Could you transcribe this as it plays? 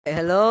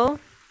Hello,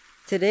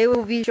 today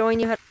we'll be showing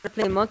you how to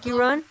play Monkey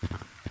Run.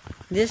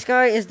 This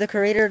guy is the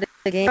creator of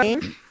the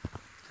game.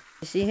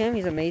 You see him?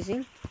 He's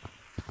amazing.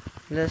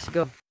 Let's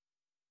go.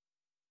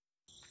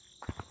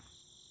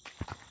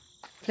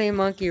 Play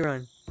Monkey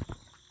Run.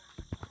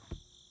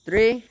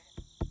 3,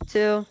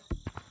 2,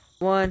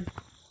 1,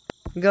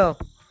 go.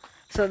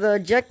 So the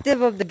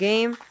objective of the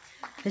game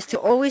is to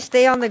always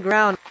stay on the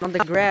ground, on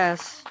the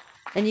grass,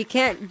 and you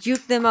can't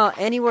juke them out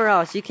anywhere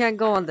else. You can't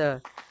go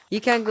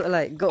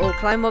go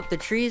climb up the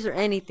trees or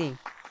anything.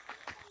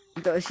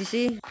 You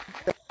see?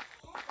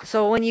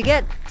 So when you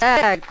get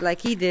tagged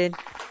like he did,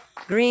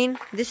 green,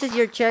 this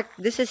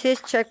is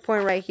his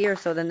checkpoint right here.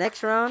 So the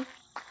next round,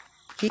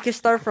 he can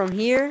start from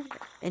here,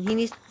 and he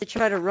needs to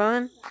try to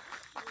run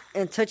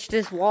and touch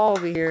this wall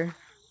over here.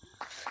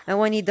 And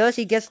when he does,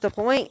 he gets the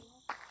point,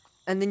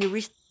 and then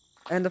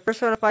and the first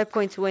one of 5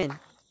 points win.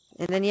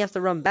 And then he has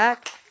to run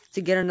back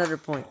to get another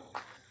point.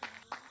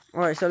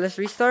 Alright, so let's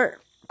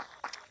restart,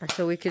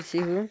 so we can see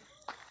who.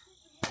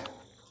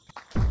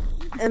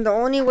 And the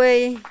only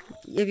way,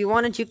 if you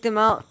want to juke them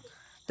out,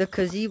 the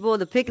gazebo,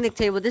 the picnic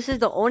table, this is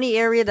the only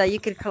area that you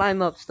could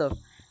climb up stuff.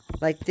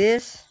 Like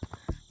this,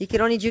 you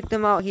can only juke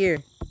them out here.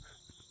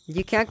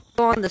 You can't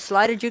go on the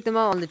slider, juke them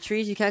out on the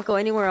trees. You can't go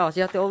anywhere else.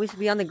 You have to always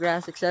be on the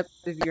grass, except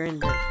if you're in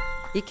there.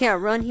 You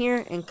can't run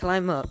here and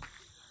climb up.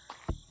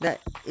 That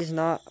is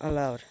not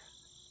allowed.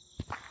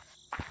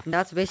 And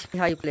that's basically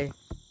how you play.